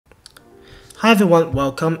Hi everyone,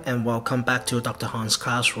 welcome back to Dr. Han's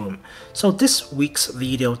Classroom. So this week's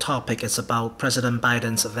video topic is about President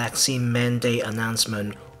Biden's vaccine mandate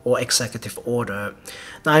announcement or executive order.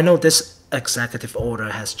 Now I know this executive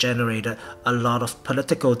order has generated a lot of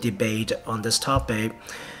political debate on this topic.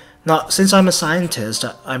 Now, since I'm a scientist,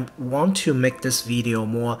 I want to make this video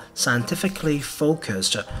more scientifically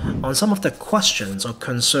focused on some of the questions or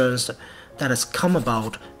concerns that has come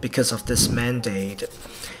about because of this mandate.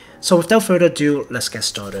 So without further ado, let's get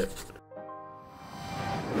started.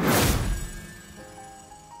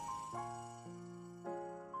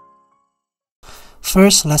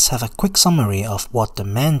 First, let's have a quick summary of what the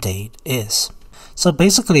mandate is. So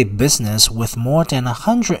basically, business with more than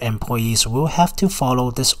 100 employees will have to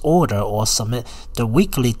follow this order or submit the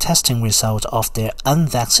weekly testing result of their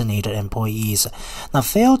unvaccinated employees. Now,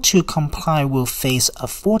 fail to comply will face a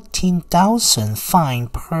 $14,000 fine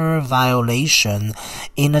per violation.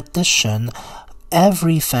 In addition,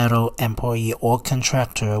 every federal employee or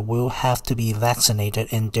contractor will have to be vaccinated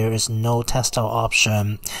and there is no test-out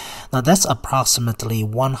option. Now that's approximately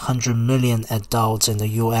 100 million adults in the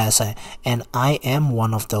US, and I am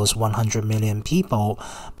one of those 100 million people,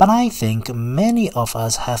 but I think many of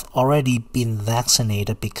us have already been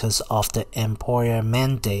vaccinated because of the employer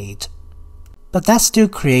mandate. But that still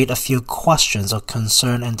creates a few questions of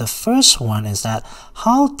concern, and the first one is that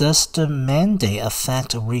how does the mandate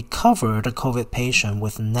affect recovered COVID patient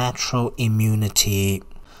with natural immunity?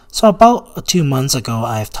 So about 2 months ago,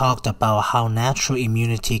 I've talked about how natural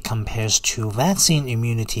immunity compares to vaccine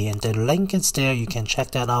immunity, and the link is there, you can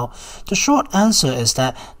check that out. The short answer is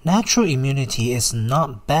that natural immunity is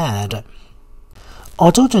not bad.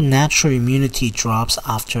 Although the natural immunity drops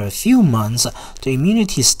after a few months, the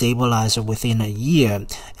immunity stabilizes within a year,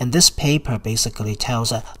 and this paper basically tells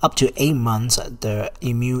that up to 8 months the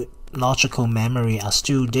immunological memory are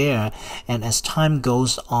still there, and as time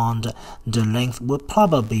goes on the length will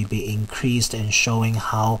probably be increased and showing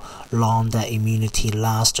how long that immunity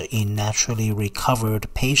lasts in naturally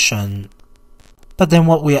recovered patient. But then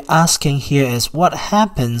what we're asking here is what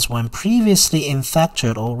happens when previously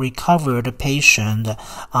infected or recovered patients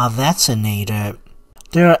are vaccinated?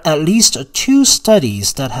 There are at least 2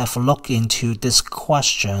 studies that have looked into this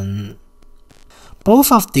question.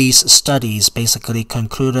 Both of these studies basically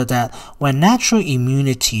concluded that when natural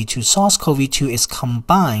immunity to SARS-CoV-2 is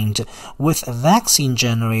combined with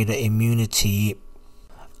vaccine-generated immunity,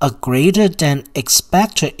 a greater than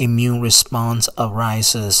expected immune response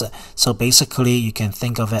arises. So basically, you can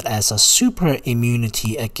think of it as a super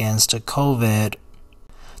immunity against COVID.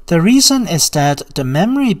 The reason is that the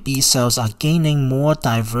memory B cells are gaining more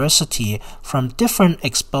diversity from different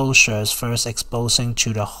exposures, first exposing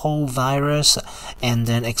to the whole virus and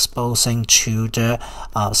then exposing to the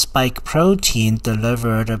spike protein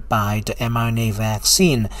delivered by the mRNA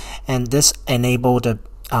vaccine. And this enabled the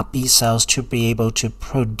B cells to be able to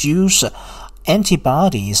produce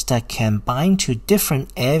antibodies that can bind to different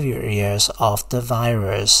areas of the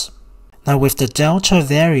virus. Now with the Delta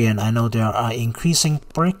variant, I know there are increasing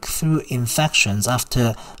breakthrough infections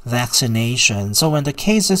after vaccination. So when the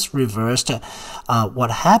case is reversed,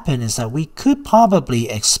 what happened is that we could probably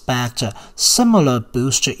expect a similar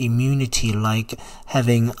booster immunity like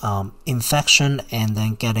having infection and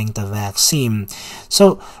then getting the vaccine.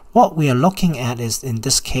 So what we are looking at is in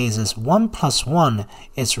this case is 1 + 1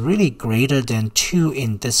 is really greater than 2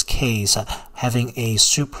 in this case, having a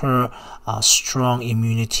super strong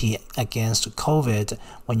immunity against COVID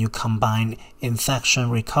when you combine infection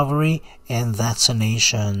recovery and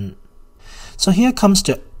vaccination. So here comes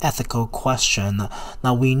the ethical question.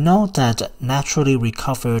 Now we know that naturally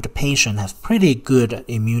recovered patients have pretty good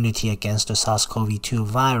immunity against the SARS-CoV-2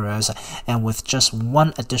 virus, and with just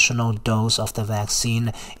 1 additional dose of the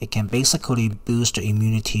vaccine, it can basically boost the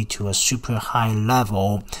immunity to a super high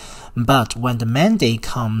level. But when the mandate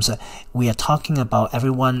comes, we are talking about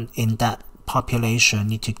everyone in that population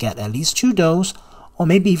need to get at least 2 doses, or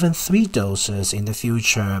maybe even 3 doses in the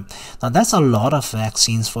future. Now that's a lot of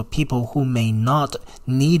vaccines for people who may not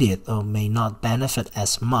need it or may not benefit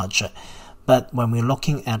as much. But when we're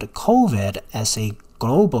looking at COVID as a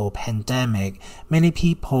global pandemic, many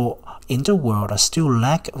people in the world are still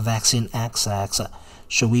lack vaccine access.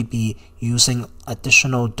 Should we be using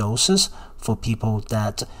additional doses for people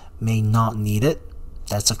that may not need it?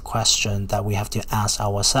 That's a question that we have to ask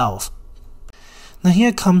ourselves. Now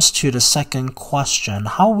here comes to the second question,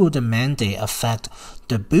 how will the mandate affect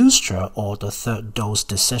the booster or the 3rd dose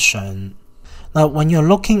decision? Now, when you're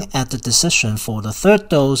looking at the decision for the third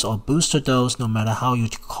dose or booster dose, no matter how you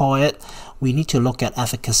call it, we need to look at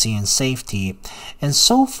efficacy and safety. And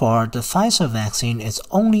so far, the Pfizer vaccine is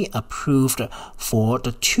only approved for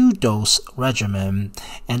the 2-dose regimen,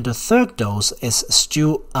 and the third dose is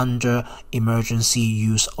still under emergency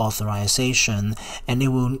use authorization, and it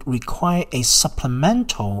will require a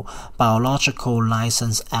supplemental biological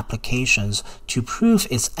license applications to prove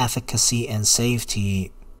its efficacy and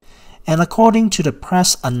safety. And according to the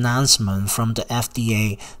press announcement from the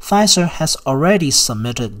FDA, Pfizer has already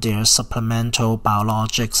submitted their supplemental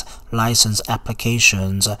biologics license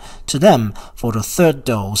applications to them for the third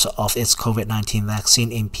dose of its COVID-19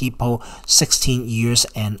 vaccine in people 16 years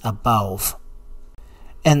and above.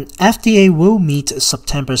 And FDA will meet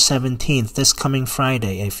September 17th, this coming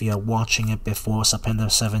Friday, if you're watching it before September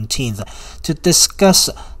 17th, to discuss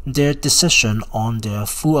their decision on their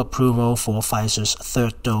full approval for Pfizer's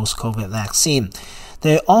third dose COVID vaccine.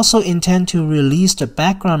 They also intend to release the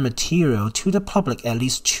background material to the public at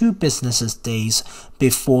least 2 business days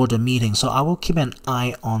before the meeting. So I will keep an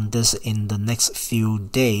eye on this in the next few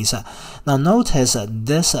days. Now notice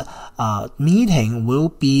this meeting will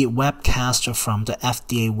be webcast from the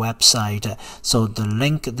FDA website. So the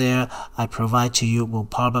link there I provide to you will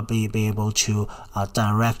probably be able to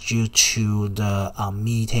direct you to the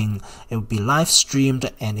meeting. It will be live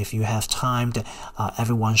streamed, and if you have time,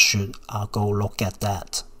 everyone should go look at that.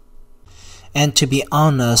 And to be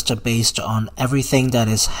honest, based on everything that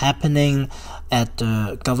is happening at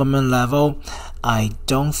the government level, I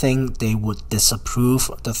don't think they would disapprove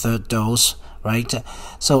the third dose, right?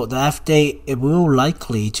 So the FDA, it will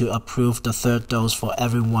likely to approve the third dose for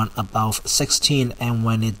everyone above 16, and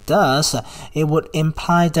when it does, it would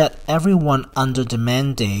imply that everyone under the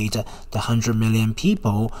mandate, the 100 million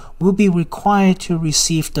people, will be required to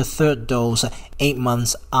receive the third dose 8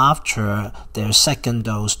 months after their second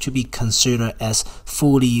dose to be considered as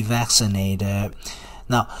fully vaccinated.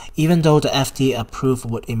 Now, even though the FDA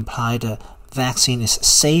approval would imply the vaccine is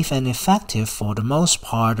safe and effective for the most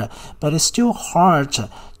part, but it's still hard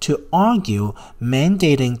to argue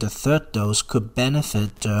mandating the third dose could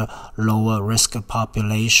benefit the lower risk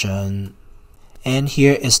population. And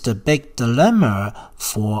here is the big dilemma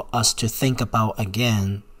for us to think about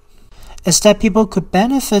again, is that people could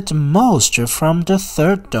benefit most from the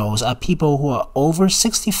third dose are people who are over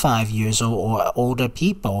 65 years old or older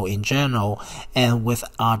people in general and with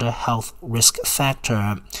other health risk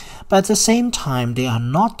factor. But at the same time, they are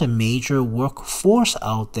not the major workforce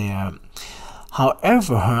out there.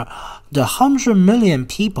 However, the 100 million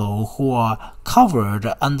people who are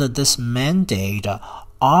covered under this mandate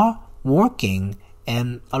are working,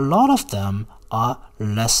 and a lot of them are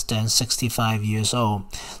less than 65 years old.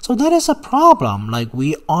 So that is a problem. Like,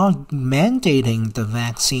 we are mandating the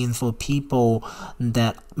vaccine for people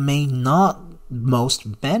that may not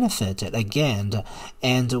most benefited again,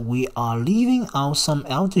 and we are leaving out some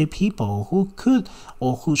elderly people who could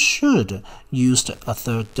or who should use a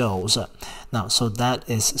third dose. Now, so that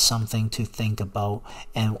is something to think about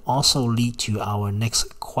and also lead to our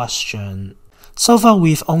next question. So far,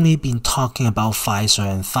 we've only been talking about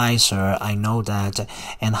Pfizer, I know that,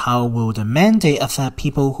 and how will the mandate affect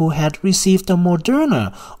people who had received the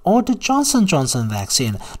Moderna or the Johnson & Johnson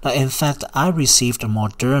vaccine. Now, in fact, I received the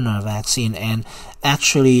Moderna vaccine, and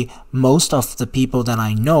actually, most of the people that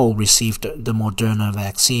I know received the Moderna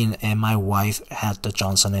vaccine, and my wife had the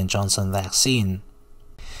Johnson & Johnson vaccine.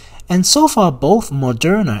 And so far, both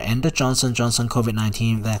Moderna and the Johnson & Johnson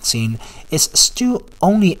COVID-19 vaccine is still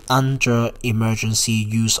only under emergency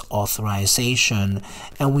use authorization.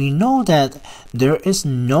 And we know that there is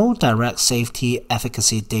no direct safety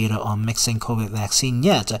efficacy data on mixing COVID vaccine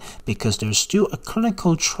yet, because there's still a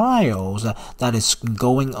clinical trials that is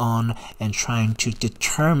going on and trying to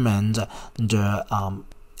determine the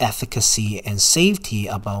efficacy and safety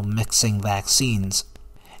about mixing vaccines.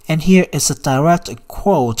 And here is a direct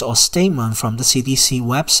quote or statement from the CDC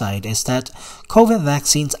website, is that COVID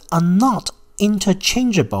vaccines are not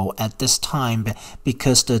interchangeable at this time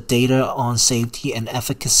because the data on safety and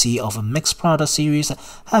efficacy of a mixed product series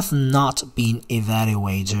have not been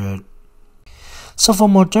evaluated. So for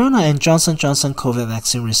Moderna and Johnson & Johnson COVID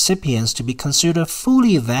vaccine recipients to be considered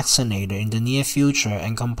fully vaccinated in the near future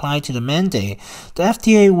and comply to the mandate, the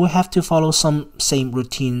FDA will have to follow some same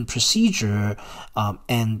routine procedure,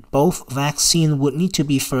 and both vaccines would need to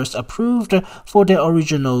be first approved for their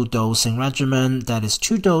original dosing regimen, that is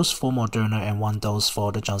 2 doses for Moderna and 1 dose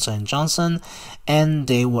for the Johnson & Johnson, and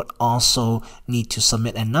they would also need to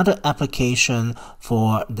submit another application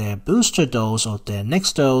for their booster dose or their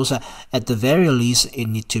next dose, at the very least release, it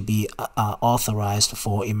needs to be authorized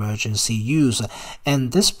for emergency use.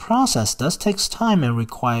 And this process does take time and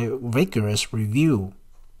require rigorous review.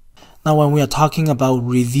 Now, when we are talking about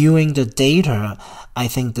reviewing the data, I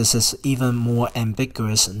think this is even more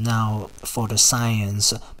ambiguous now for the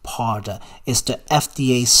science part. Is the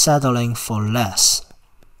FDA settling for less?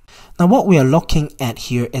 Now, what we are looking at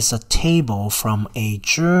here is a table from a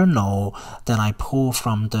journal that I pulled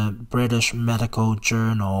from the British Medical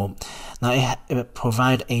Journal. Now, it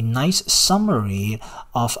provides a nice summary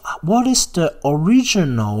of what is the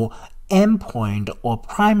original endpoint or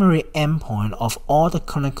primary endpoint of all the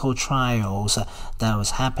clinical trials that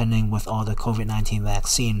was happening with all the COVID-19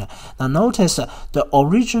 vaccine. Now notice that the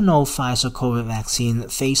original Pfizer COVID vaccine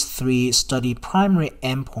phase 3 study primary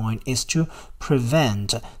endpoint is to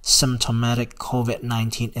prevent symptomatic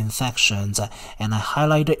COVID-19 infections, and I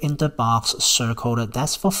highlighted in the box circled that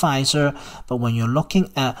that's for Pfizer. But when you're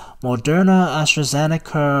looking at Moderna,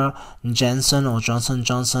 AstraZeneca, Janssen or Johnson &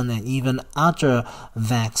 Johnson, and even other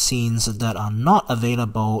vaccines that are not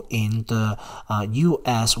available in the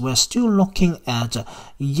US, we're still looking at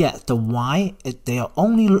the why. They are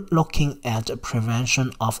only looking at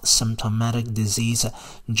prevention of symptomatic disease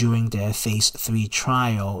during their phase 3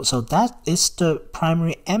 trial. So that is the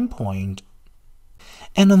primary endpoint.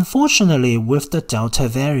 And unfortunately, with the Delta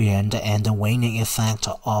variant and the waning effect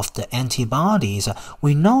of the antibodies,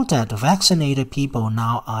 we know that vaccinated people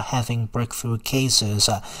now are having breakthrough cases,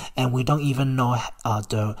 and we don't even know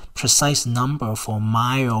the precise number for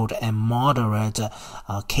mild and moderate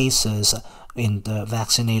cases in the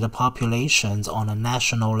vaccinated populations on a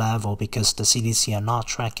national level, because the CDC are not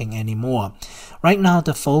tracking anymore. Right now,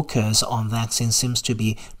 the focus on vaccine seems to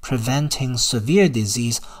be preventing severe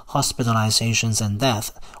disease, hospitalizations, and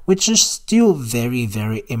death, which is still very,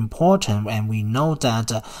 very important. And we know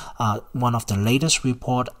that one of the latest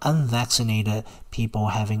report, unvaccinated people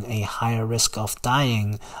having a higher risk of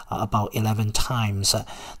dying, about 11 times.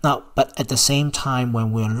 Now, but at the same time,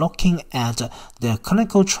 when we're looking at the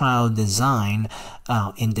clinical trial design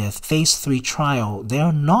in their phase 3 trial,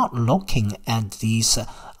 they're not looking at these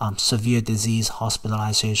severe disease,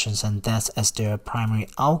 hospitalizations, and deaths as their primary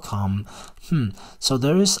outcome. So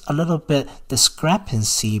there is a little bit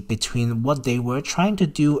discrepancy between what they were trying to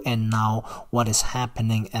do and now what is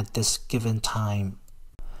happening at this given time.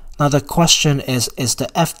 Now the question is the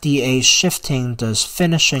FDA shifting this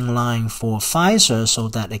finishing line for Pfizer so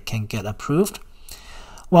that it can get approved?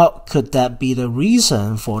 Well, could that be the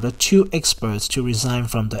reason for the 2 experts to resign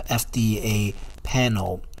from the FDA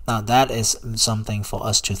panel? Now that is something for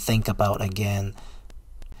us to think about again.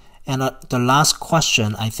 And the last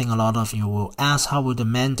question I think a lot of you will ask, how will the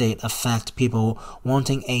mandate affect people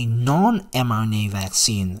wanting a non-mRNA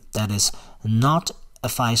vaccine that is not a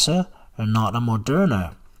Pfizer or not a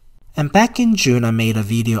Moderna? And back in June, I made a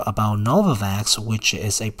video about Novavax, which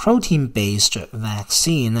is a protein-based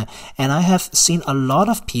vaccine, and I have seen a lot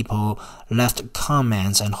of people left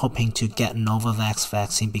comments and hoping to get Novavax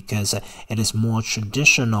vaccine because it is more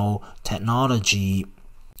traditional technology.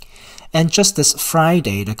 And just this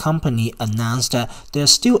Friday, the company announced that they're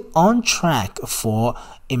still on track for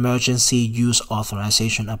emergency use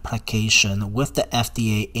authorization application with the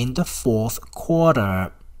FDA in the 4th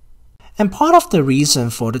quarter. And part of the reason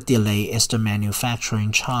for the delay is the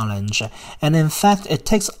manufacturing challenge, and in fact it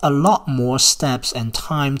takes a lot more steps and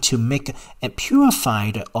time to make it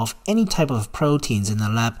purified of any type of proteins in the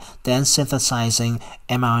lab than synthesizing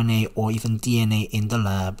mRNA or even DNA in the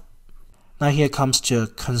lab. Now here comes to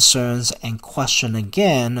concerns and question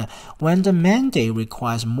again. When the mandate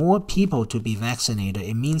requires more people to be vaccinated,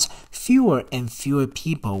 it means fewer and fewer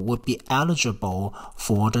people would be eligible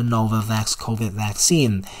for the Novavax COVID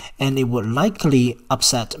vaccine, and it would likely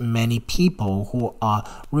upset many people who are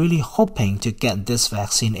really hoping to get this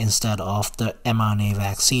vaccine instead of the mRNA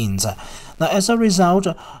vaccines. Now, as a result,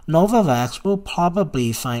 Novavax will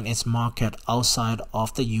probably find its market outside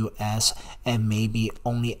of the US and maybe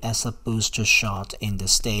only as a booster shot in the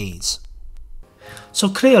States. So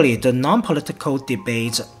clearly, the non-political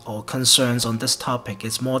debates or concerns on this topic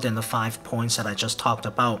is more than the 5 points that I just talked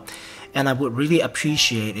about. And I would really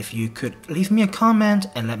appreciate if you could leave me a comment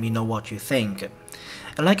and let me know what you think.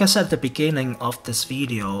 And like I said at the beginning of this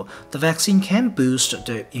video, the vaccine can boost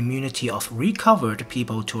the immunity of recovered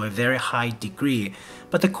people to a very high degree.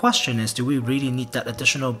 But the question is, do we really need that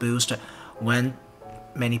additional boost when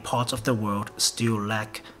many parts of the world still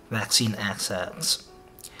lack vaccine access?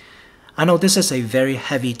 I know this is a very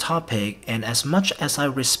heavy topic, and as much as I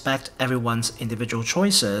respect everyone's individual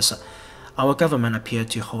choices, our government appears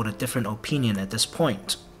to hold a different opinion at this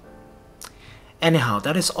point. Anyhow,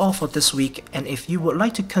 that is all for this week, and if you would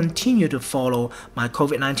like to continue to follow my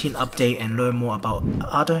COVID-19 update and learn more about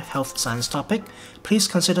other health science topics, please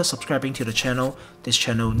consider subscribing to the channel. This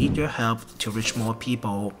channel needs your help to reach more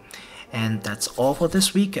people. And that's all for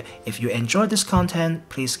this week. If you enjoyed this content,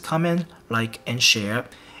 please comment, like, and share,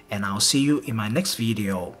 and I'll see you in my next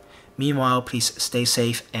video. Meanwhile, please stay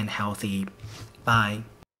safe and healthy. Bye.